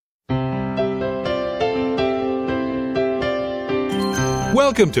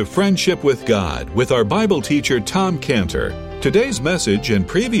Welcome to Friendship with God with our Bible teacher Tom Cantor. Today's message and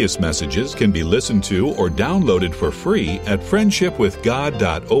previous messages can be listened to or downloaded for free at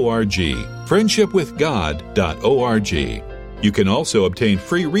friendshipwithgod.org. friendshipwithgod.org. You can also obtain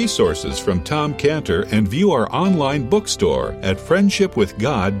free resources from Tom Cantor and view our online bookstore at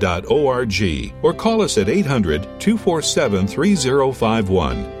friendshipwithgod.org or call us at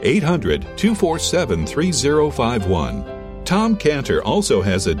 800-247-3051, 800-247-3051. Tom Cantor also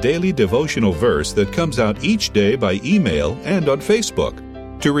has a daily devotional verse that comes out each day by email and on Facebook.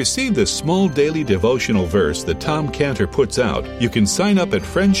 To receive the small daily devotional verse that Tom Cantor puts out, you can sign up at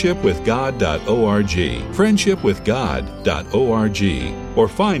friendshipwithgod.org, friendshipwithgod.org, or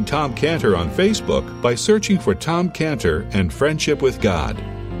find Tom Cantor on Facebook by searching for Tom Cantor and Friendship with God.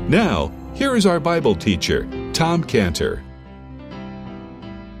 Now, here is our Bible teacher, Tom Cantor.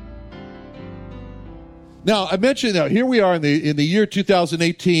 Now, I mentioned that here we are in the year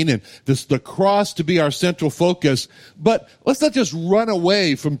 2018, and the cross to be our central focus. But let's not just run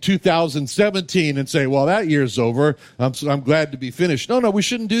away from 2017 and say, well, that year's over. I'm glad to be finished. No, we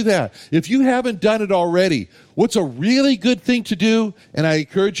shouldn't do that. If you haven't done it already, what's a really good thing to do, and I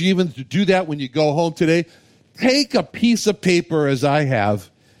encourage you even to do that when you go home today, take a piece of paper, as I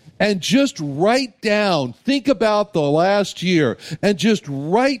have, and just write down, think about the last year, and just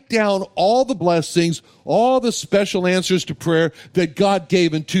write down all the blessings, all the special answers to prayer that God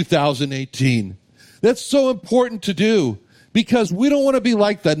gave in 2018. That's so important to do, because we don't want to be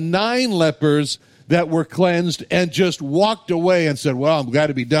like the 9 lepers that were cleansed and just walked away and said, well, I'm glad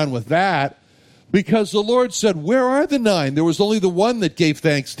to be done with that. Because the Lord said, where are the 9? There was only the one that gave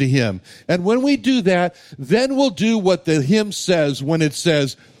thanks to him. And when we do that, then we'll do what the hymn says when it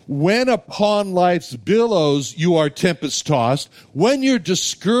says, when upon life's billows you are tempest-tossed, when you're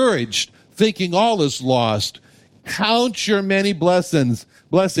discouraged, thinking all is lost, count your many blessings,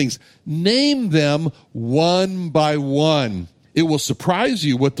 name them one by one. It will surprise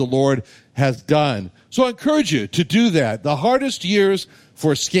you what the Lord has done. So I encourage you to do that. The hardest years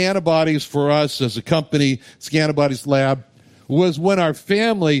for Scantibodies, for us as a company, Scantibodies Lab, was when our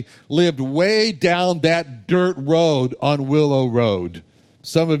family lived way down that dirt road on Willow Road.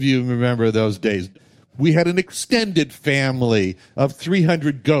 Some of you remember those days. We had an extended family of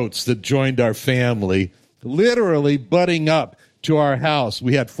 300 goats that joined our family, literally butting up to our house.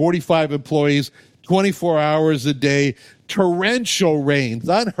 We had 45 employees, 24 hours a day, torrential rains,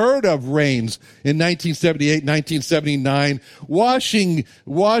 unheard of rains in 1978, 1979, washing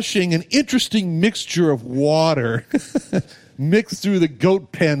an interesting mixture of water mixed through the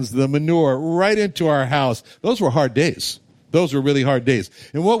goat pens, the manure, right into our house. Those were hard days. Those were really hard days.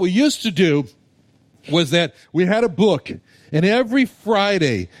 And what we used to do was that we had a book, and every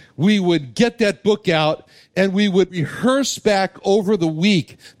Friday we would get that book out and we would rehearse back over the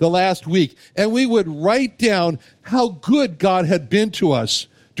week, the last week, and we would write down how good God had been to us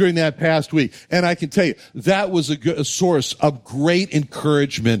during that past week. And I can tell you, that was a source of great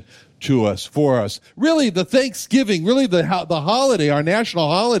encouragement to us, for us. Really, the Thanksgiving, really the holiday, our national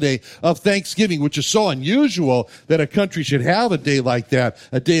holiday of Thanksgiving, which is so unusual that a country should have a day like that,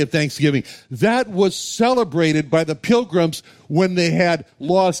 a day of Thanksgiving, that was celebrated by the Pilgrims when they had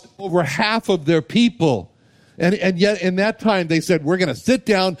lost over half of their people. And yet in that time they said, we're going to sit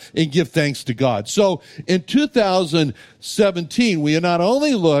down and give thanks to God. So in 2017, we not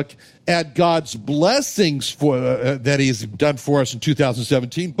only look at God's blessings for that he's done for us in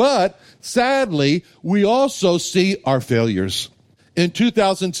 2017, but sadly, we also see our failures. In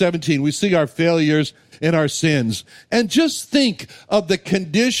 2017, we see our failures and our sins. And just think of the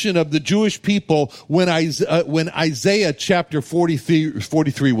condition of the Jewish people when Isaiah chapter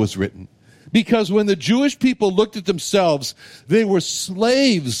 43 was written. Because when the Jewish people looked at themselves, they were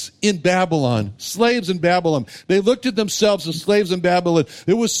slaves in Babylon. Slaves in Babylon. They looked at themselves as slaves in Babylon.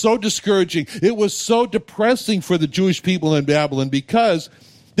 It was so discouraging. It was so depressing for the Jewish people in Babylon because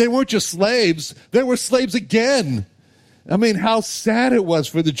they weren't just slaves. They were slaves again. I mean, how sad it was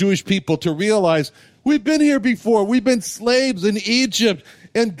for the Jewish people to realize, we've been here before. We've been slaves in Egypt.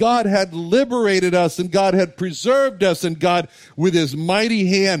 And God had liberated us, and God had preserved us, and God, with his mighty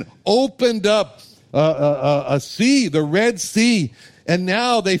hand, opened up a sea, the Red Sea. And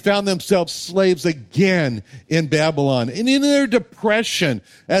now they found themselves slaves again in Babylon. And in their depression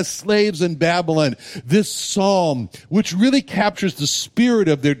as slaves in Babylon, this psalm, which really captures the spirit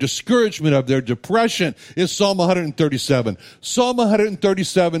of their discouragement, of their depression, is Psalm 137. Psalm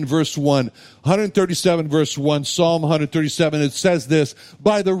 137, verse 1. 137, verse 1, Psalm 137, it says this,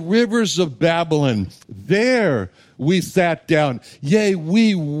 by the rivers of Babylon, there we sat down. Yea,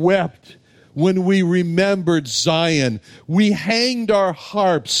 we wept when we remembered Zion. We hanged our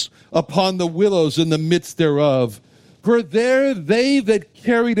harps upon the willows in the midst thereof. For there they that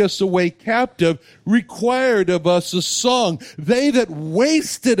carried us away captive required of us a song. They that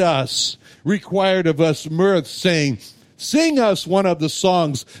wasted us required of us mirth, saying, sing us one of the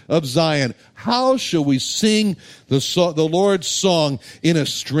songs of Zion. How shall we sing the Lord's song in a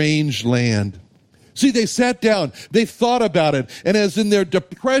strange land? See, they sat down, they thought about it, and as in their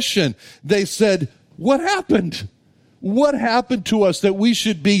depression, they said, what happened? What happened to us that we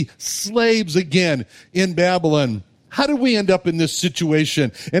should be slaves again in Babylon? How did we end up in this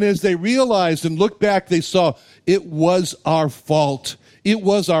situation? And as they realized and looked back, they saw it was our fault. It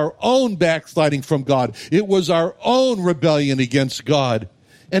was our own backsliding from God. It was our own rebellion against God.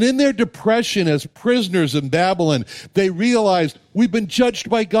 And in their depression as prisoners in Babylon, they realized we've been judged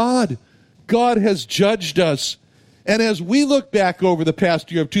by God. God has judged us. And as we look back over the past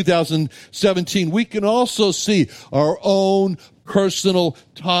year of 2017, we can also see our own personal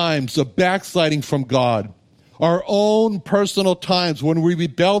times of backsliding from God. Our own personal times when we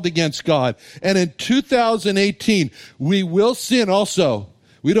rebelled against God. And in 2018, we will sin also.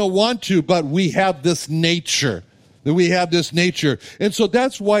 We don't want to, but we have this nature. And so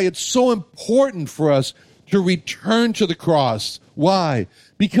that's why it's so important for us to return to the cross. Why?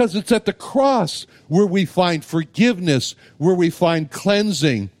 Because it's at the cross where we find forgiveness, where we find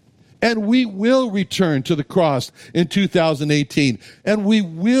cleansing. And we will return to the cross in 2018. And we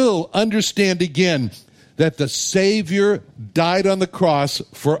will understand again that the Savior died on the cross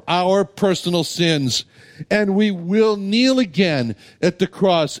for our personal sins. And we will kneel again at the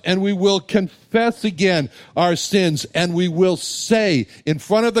cross, and we will confess again our sins, and we will say in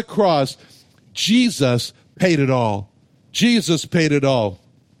front of the cross, Jesus paid it all. Jesus paid it all.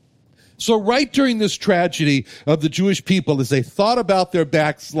 So right during this tragedy of the Jewish people, as they thought about their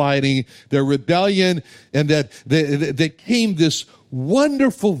backsliding, their rebellion, and that they came this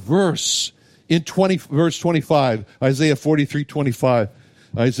wonderful verse in verse 25, Isaiah 43:25.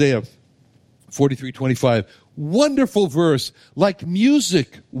 Isaiah 43:25. Wonderful verse, like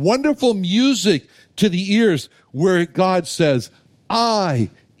music, wonderful music to the ears, where God says, I,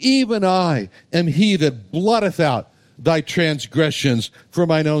 even I, am he that blotteth out thy transgressions for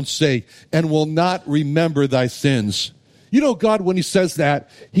mine own sake, and will not remember thy sins. You know, God, when he says that,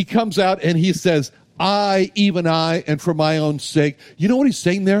 he comes out and he says, I, even I, and for my own sake. You know what he's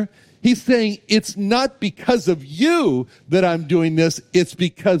saying there? He's saying, it's not because of you that I'm doing this, it's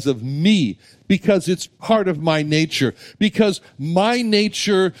because of me, because it's part of my nature, because my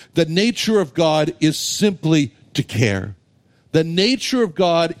nature, the nature of God, is simply to care. The nature of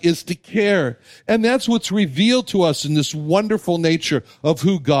God is to care. And that's what's revealed to us in this wonderful nature of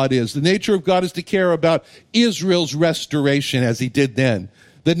who God is. The nature of God is to care about Israel's restoration as he did then.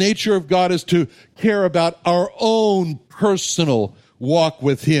 The nature of God is to care about our own personal walk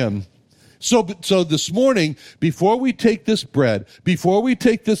with him. So this morning, before we take this bread, before we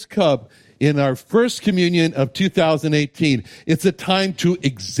take this cup, in our first communion of 2018, it's a time to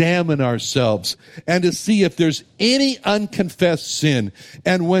examine ourselves and to see if there's any unconfessed sin.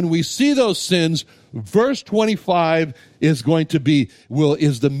 And when we see those sins, verse 25 is going to be,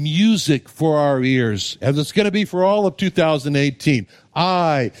 is the music for our ears, as it's going to be for all of 2018.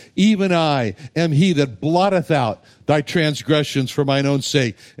 I, even I, am he that blotteth out thy transgressions for mine own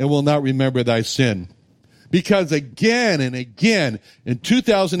sake, and will not remember thy sin. Because again and again, in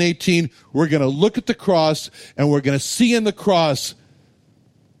 2018, we're going to look at the cross, and we're going to see in the cross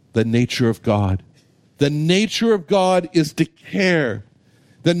the nature of God. The nature of God is to care.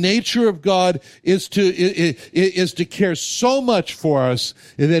 The nature of God is to care so much for us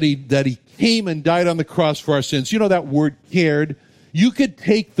that he came and died on the cross for our sins. You know that word cared? You could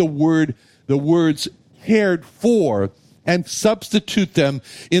take the words cared for and substitute them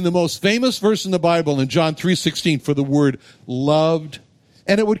in the most famous verse in the Bible in John 3:16 for the word loved.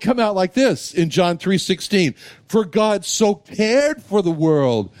 And it would come out like this in John 3:16. For God so cared for the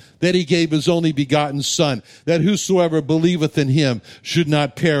world that he gave his only begotten Son, that whosoever believeth in him should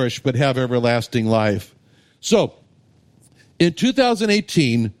not perish but have everlasting life. So, in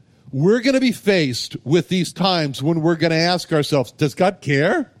 2018, we're going to be faced with these times when we're going to ask ourselves, does God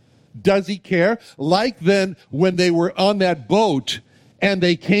care? Does he care? Like then when they were on that boat and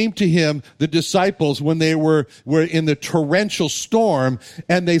they came to him, the disciples, when they were in the torrential storm,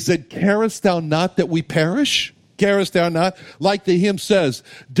 and they said, carest thou not that we perish? Carest thou not? Like the hymn says,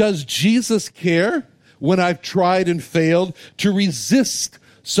 does Jesus care when I've tried and failed to resist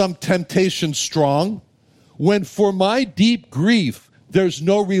some temptation strong? When for my deep grief there's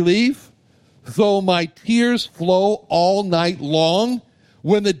no relief, though my tears flow all night long?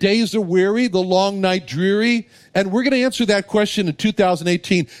 When the days are weary, the long night dreary? And we're going to answer that question in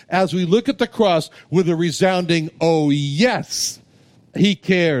 2018 as we look at the cross with a resounding, oh yes, he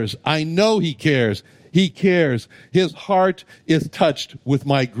cares. I know he cares. He cares. His heart is touched with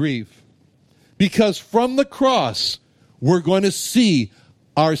my grief. Because from the cross, we're going to see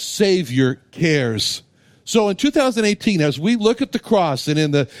our Savior cares. So in 2018, as we look at the cross and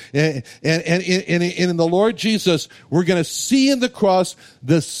in the Lord Jesus, we're going to see in the cross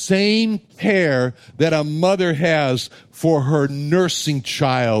the same care that a mother has for her nursing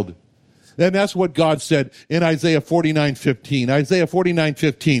child. And that's what God said in Isaiah 49:15. Isaiah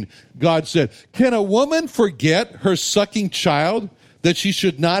 49:15, God said, "Can a woman forget her sucking child, that she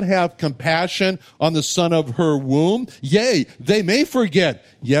should not have compassion on the son of her womb? Yea, they may forget,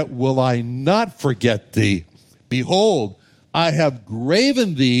 yet will I not forget thee. Behold, I have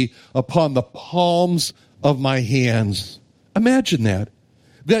graven thee upon the palms of my hands." Imagine that.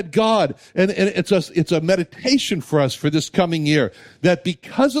 That God, and it's a meditation for us for this coming year, that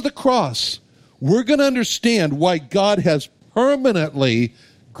because of the cross, we're going to understand why God has permanently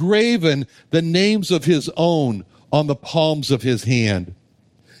graven the names of his own on the palms of his hand.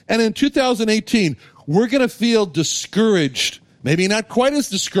 And in 2018, we're going to feel discouraged, maybe not quite as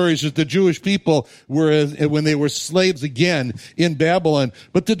discouraged as the Jewish people were when they were slaves again in Babylon,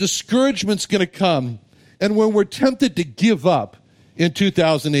 but the discouragement's going to come. And when we're tempted to give up in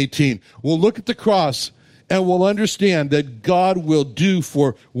 2018, we'll look at the cross and we'll understand that God will do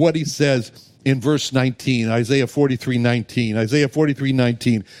for what he says in verse 19, Isaiah 43:19. Isaiah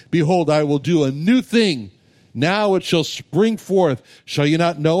 43:19, "Behold, I will do a new thing. Now it shall spring forth. Shall you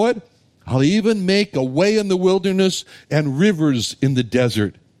not know it? I'll even make a way in the wilderness and rivers in the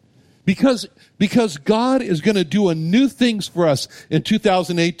desert." Because God is going to do a new things for us in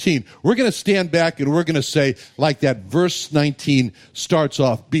 2018. We're going to stand back and we're going to say, like that verse 19 starts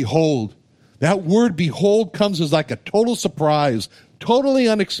off, behold. That word behold comes as like a total surprise, totally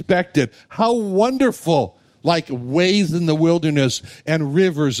unexpected. How wonderful, like ways in the wilderness and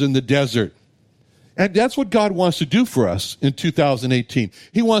rivers in the desert. And that's what God wants to do for us in 2018.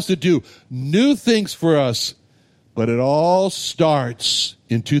 He wants to do new things for us, but it all starts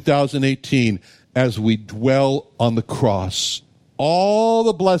in 2018 as we dwell on the cross. All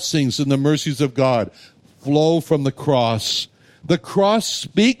the blessings and the mercies of God flow from the cross. The cross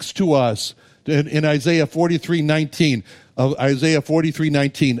speaks to us in Isaiah 43:19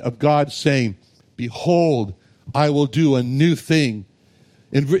 of God saying, "Behold, I will do a new thing."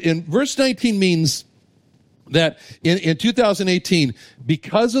 In verse 19 means that in 2018,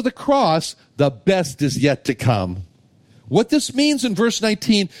 because of the cross, the best is yet to come. What this means in verse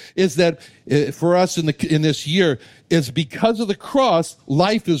 19 is that for us in this year is because of the cross,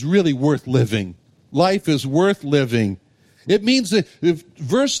 life is really worth living. Life is worth living. It means that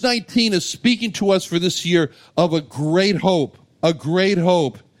verse 19 is speaking to us for this year of a great hope, a great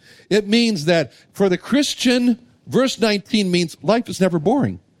hope. It means that for the Christian, verse 19 means life is never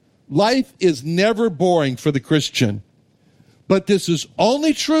boring. Life is never boring for the Christian. But this is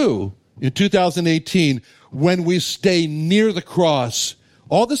only true in 2018 when we stay near the cross.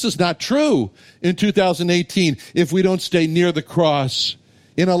 All this is not true in 2018 if we don't stay near the cross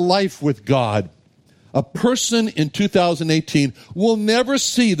in a life with God. A person in 2018 will never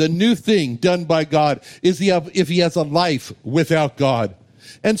see the new thing done by God if he has a life without God.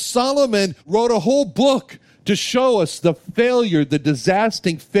 And Solomon wrote a whole book to show us the failure, the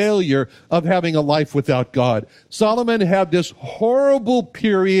disastrous failure of having a life without God. Solomon had this horrible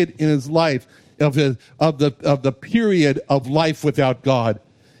period in his life of the period of life without God,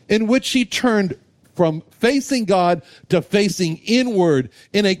 in which he turned from facing God to facing inward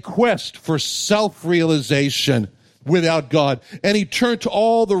in a quest for self-realization without God. And he turned to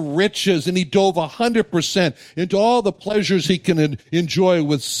all the riches and he dove 100% into all the pleasures he can enjoy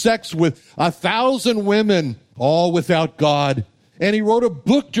with sex with 1,000 women, all without God. And he wrote a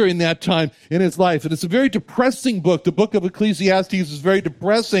book during that time in his life. And it's a very depressing book. The book of Ecclesiastes is very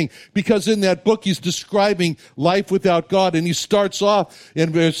depressing because in that book he's describing life without God. And he starts off in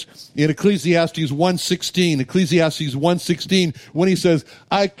Ecclesiastes 1:16. Ecclesiastes 1:16 when he says,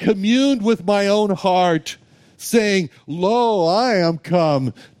 "I communed with my own heart, saying, Lo, I am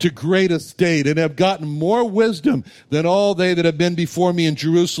come to great estate, and have gotten more wisdom than all they that have been before me in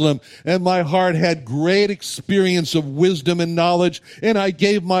Jerusalem. And my heart had great experience of wisdom and knowledge, and I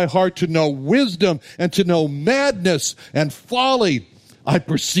gave my heart to know wisdom and to know madness and folly. I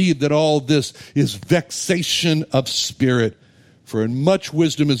perceive that all this is vexation of spirit. For in much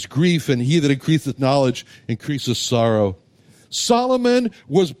wisdom is grief, and he that increaseth knowledge increaseth sorrow." Solomon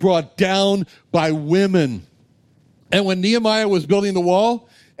was brought down by women. And when Nehemiah was building the wall,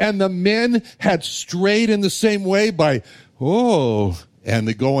 and the men had strayed in the same way by, and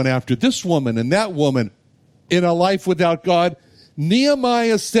they're going after this woman and that woman in a life without God,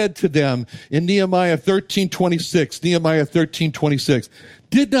 Nehemiah said to them in Nehemiah 13:26,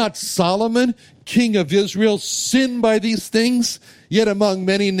 did not Solomon, king of Israel, sin by these things? Yet among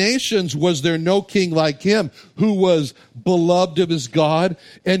many nations was there no king like him, who was beloved of his God,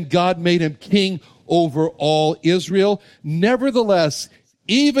 and God made him king over all Israel. Nevertheless,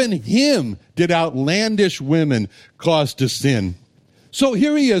 even him did outlandish women cause to sin. So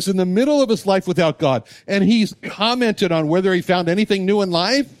here he is in the middle of his life without God, and he's commented on whether he found anything new in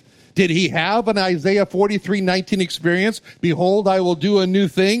life. Did he have an Isaiah 43:19 experience? Behold, I will do a new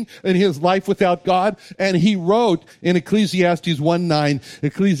thing in his life without God. And he wrote in Ecclesiastes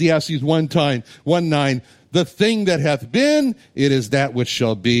 1:9, the thing that hath been, it is that which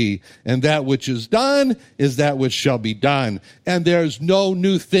shall be. And that which is done is that which shall be done. And there's no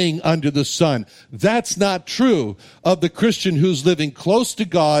new thing under the sun. That's not true of the Christian who's living close to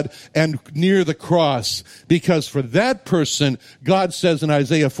God and near the cross. Because for that person, God says in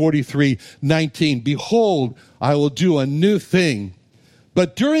Isaiah 43:19, behold, I will do a new thing.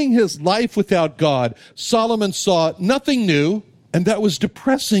 But during his life without God, Solomon saw nothing new, and that was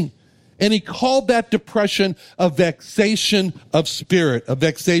depressing. And he called that depression a vexation of spirit.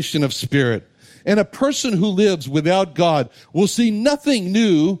 And a person who lives without God will see nothing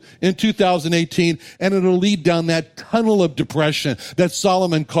new in 2018, and it'll lead down that tunnel of depression that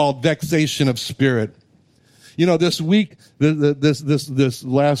Solomon called vexation of spirit. You know, this week, this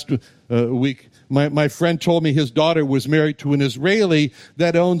last week, my friend told me his daughter was married to an Israeli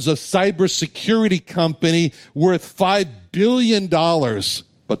that owns a cybersecurity company worth $5 billion.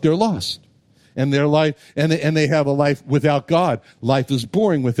 But they're lost. And their life, and they have a life without God. Life is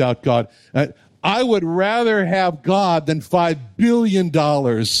boring without God. I would rather have God than $5 billion.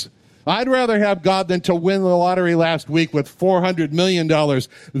 I'd rather have God than to win the lottery last week with $400 million.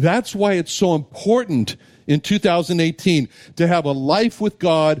 That's why it's so important in 2018 to have a life with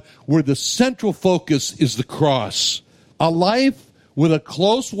God where the central focus is the cross. A life with a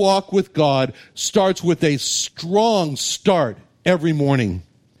close walk with God starts with a strong start every morning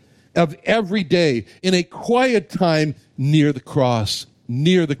of every day in a quiet time near the cross.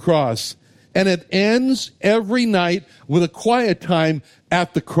 And it ends every night with a quiet time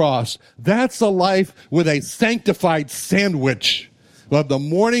at the cross. That's a life with a sanctified sandwich of the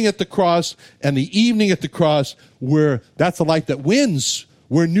morning at the cross and the evening at the cross, where that's a life that wins,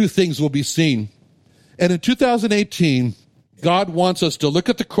 where new things will be seen. And in 2018, God wants us to look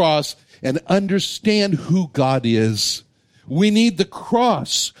at the cross and understand who God is. We need the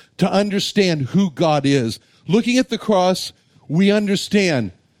cross to understand who God is. Looking at the cross, we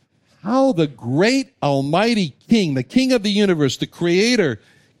understand how the great almighty King, the King of the universe, the Creator,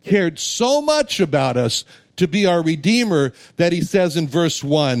 cared so much about us to be our Redeemer that he says in verse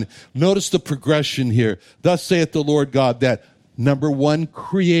 1, notice the progression here. Thus saith the Lord God that, number 1,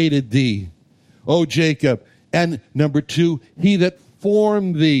 created thee, O Jacob. And number 2, he that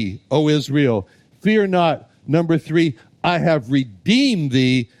formed thee, O Israel. Fear not. Number 3, I have redeemed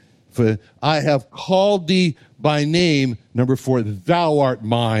thee, for I have called thee by name. Number 4, thou art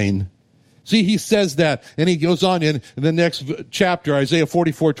mine. See, he says that, and he goes on in the next chapter, Isaiah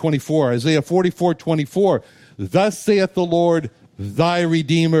 44:24. Thus saith the Lord, thy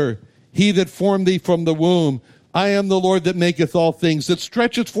Redeemer, he that formed thee from the womb. I am the Lord that maketh all things, that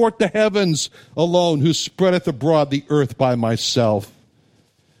stretcheth forth the heavens alone, who spreadeth abroad the earth by myself.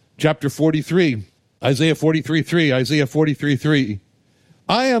 Chapter 43. Isaiah 43:3.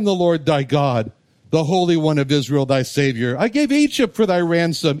 I am the Lord thy God, the Holy One of Israel, thy Savior. I gave Egypt for thy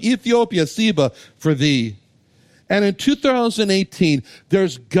ransom, Ethiopia, Seba for thee. And in 2018,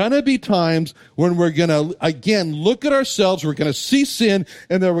 there's going to be times when we're going to, again, look at ourselves, we're going to see sin,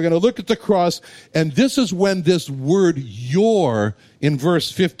 and then we're going to look at the cross. And this is when this word, your, in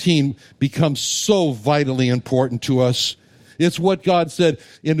verse 15, becomes so vitally important to us. It's what God said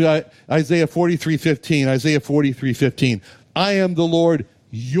in Isaiah 43:15. I am the Lord,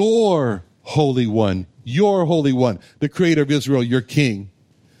 your Holy One, the Creator of Israel, your King.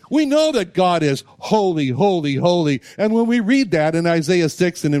 We know that God is holy, holy, holy. And when we read that in Isaiah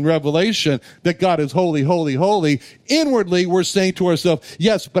 6 and in Revelation, that God is holy, holy, holy, inwardly we're saying to ourselves,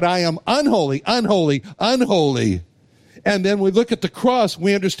 yes, but I am unholy, unholy, unholy. And then we look at the cross,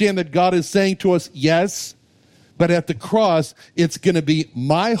 we understand that God is saying to us, yes, but at the cross, it's going to be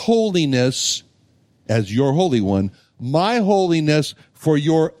my holiness as your Holy One, my holiness for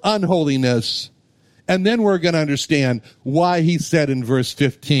your unholiness. And then we're going to understand why he said in verse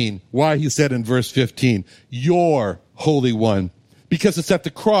 15, your Holy One. Because it's at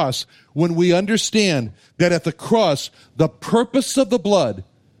the cross when we understand that at the cross, the purpose of the blood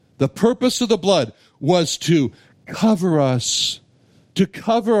was to cover us, to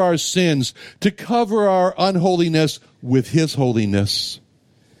cover our sins, to cover our unholiness with his holiness.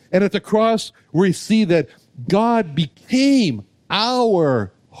 And at the cross, we see that God became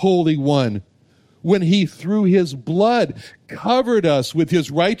our Holy One when he, through his blood, covered us with his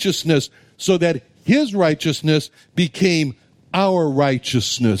righteousness so that his righteousness became our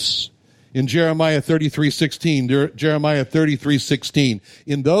righteousness. In Jeremiah 33:16,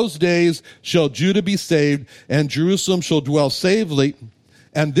 in those days shall Judah be saved, and Jerusalem shall dwell safely,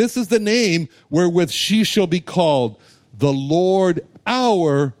 and this is the name wherewith she shall be called, the Lord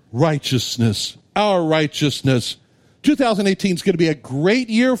our righteousness. Our righteousness. 2018 is going to be a great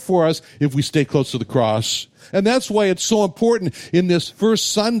year for us if we stay close to the cross. And that's why it's so important in this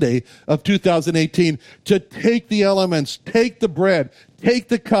first Sunday of 2018 to take the elements, take the bread, take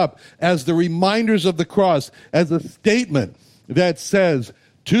the cup as the reminders of the cross, as a statement that says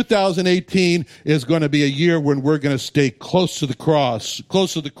 2018 is going to be a year when we're going to stay close to the cross,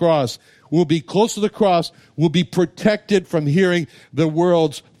 close to the cross. We'll be close to the cross. We'll be protected from hearing the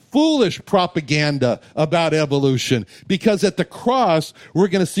world's foolish propaganda about evolution. Because at the cross, we're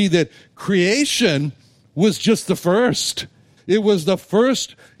going to see that creation was just the first. It was the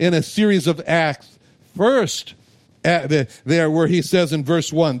first in a series of acts. First, there where he says in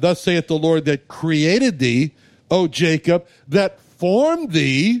verse 1, thus saith the Lord that created thee, O Jacob, that formed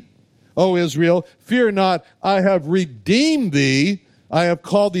thee, O Israel. Fear not, I have redeemed thee. I have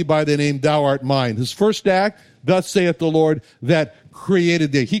called thee by the name, thou art mine. His first act, thus saith the Lord that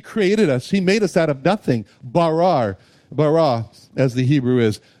created thee. He created us. He made us out of nothing. Bara, as the Hebrew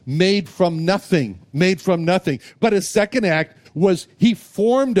is, made from nothing. But his second act was he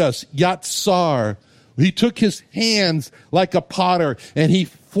formed us, Yatsar. He took his hands like a potter and he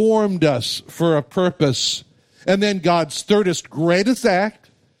formed us for a purpose. And then God's thirdest, greatest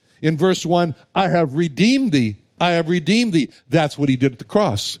act, in verse 1, I have redeemed thee. I have redeemed thee. That's what he did at the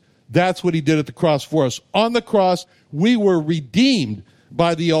cross. That's what he did at the cross for us. On the cross, we were redeemed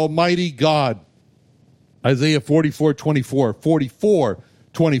by the Almighty God. Isaiah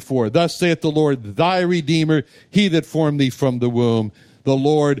 44:24. Thus saith the Lord, thy Redeemer, he that formed thee from the womb, the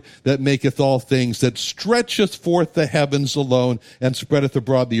Lord that maketh all things, that stretcheth forth the heavens alone, and spreadeth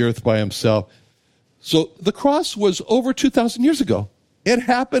abroad the earth by himself. So the cross was over 2,000 years ago. It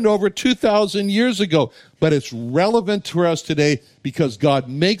happened over 2,000 years ago, but it's relevant for us today because God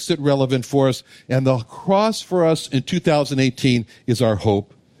makes it relevant for us, and the cross for us in 2018 is our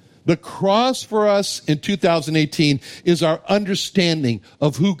hope. The cross for us in 2018 is our understanding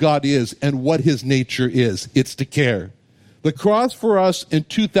of who God is and what his nature is. It's to care. The cross for us in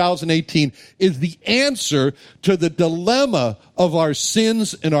 2018 is the answer to the dilemma of our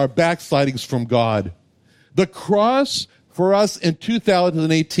sins and our backslidings from God. The cross for us in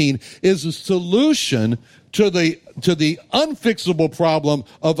 2018 is a solution to the unfixable problem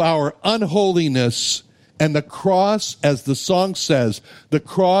of our unholiness. And the cross, as the song says, the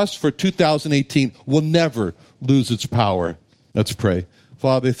cross for 2018 will never lose its power. Let's pray.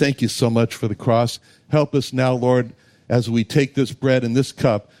 Father, thank you so much for the cross. Help us now, Lord, as we take this bread and this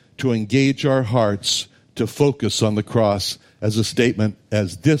cup, to engage our hearts to focus on the cross as a statement,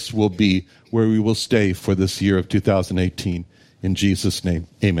 as this will be where we will stay for this year of 2018. In Jesus' name,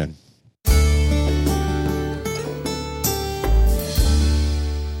 amen.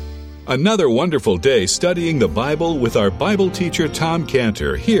 Another wonderful day studying the Bible with our Bible teacher Tom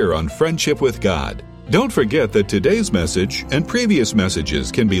Cantor here on Friendship with God. Don't forget that today's message and previous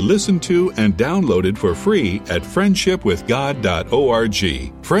messages can be listened to and downloaded for free at friendshipwithgod.org.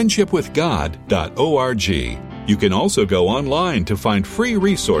 friendshipwithgod.org. You can also go online to find free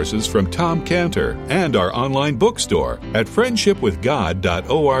resources from Tom Cantor and our online bookstore at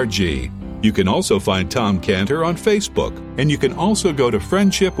friendshipwithgod.org. You can also find Tom Cantor on Facebook, and you can also go to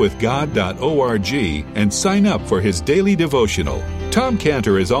friendshipwithgod.org and sign up for his daily devotional. Tom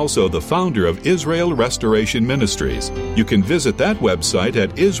Cantor is also the founder of Israel Restoration Ministries. You can visit that website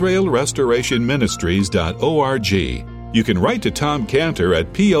at israelrestorationministries.org. You can write to Tom Cantor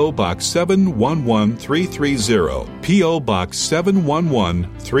at P.O. Box 711330, P.O. Box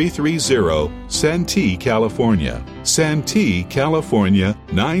 711330, Santee, California. Santee, California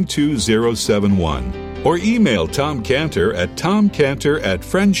 92071. Or email Tom Cantor at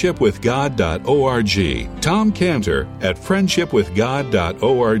tomcantor@friendshipwithgod.org. Tom Cantor at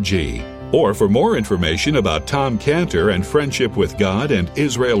friendshipwithgod.org. Or for more information about Tom Cantor and Friendship with God and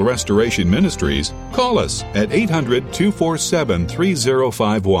Israel Restoration Ministries, call us at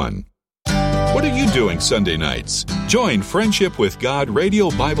 800-247-3051. What are you doing Sunday nights? Join Friendship with God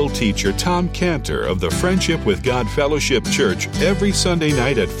radio Bible teacher Tom Cantor of the Friendship with God Fellowship Church every Sunday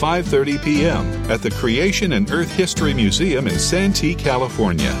night at 5:30 p.m. at the Creation and Earth History Museum in Santee,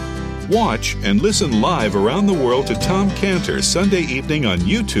 California. Watch and listen live around the world to Tom Cantor Sunday evening on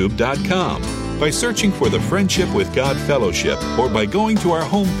YouTube.com by searching for the Friendship with God Fellowship or by going to our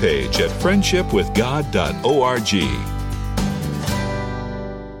homepage at friendshipwithgod.org.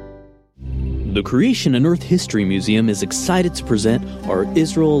 The Creation and Earth History Museum is excited to present our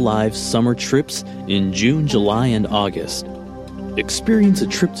Israel Alive summer trips in June, July, and August. Experience a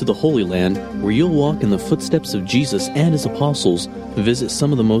trip to the Holy Land where you'll walk in the footsteps of Jesus and his apostles, visit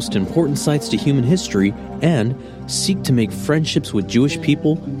some of the most important sites to human history, and seek to make friendships with Jewish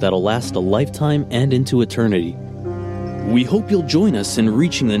people that'll last a lifetime and into eternity. We hope you'll join us in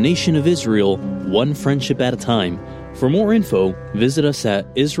reaching the nation of Israel one friendship at a time. For more info, visit us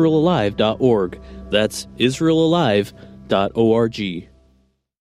at israelalive.org. That's israelalive.org.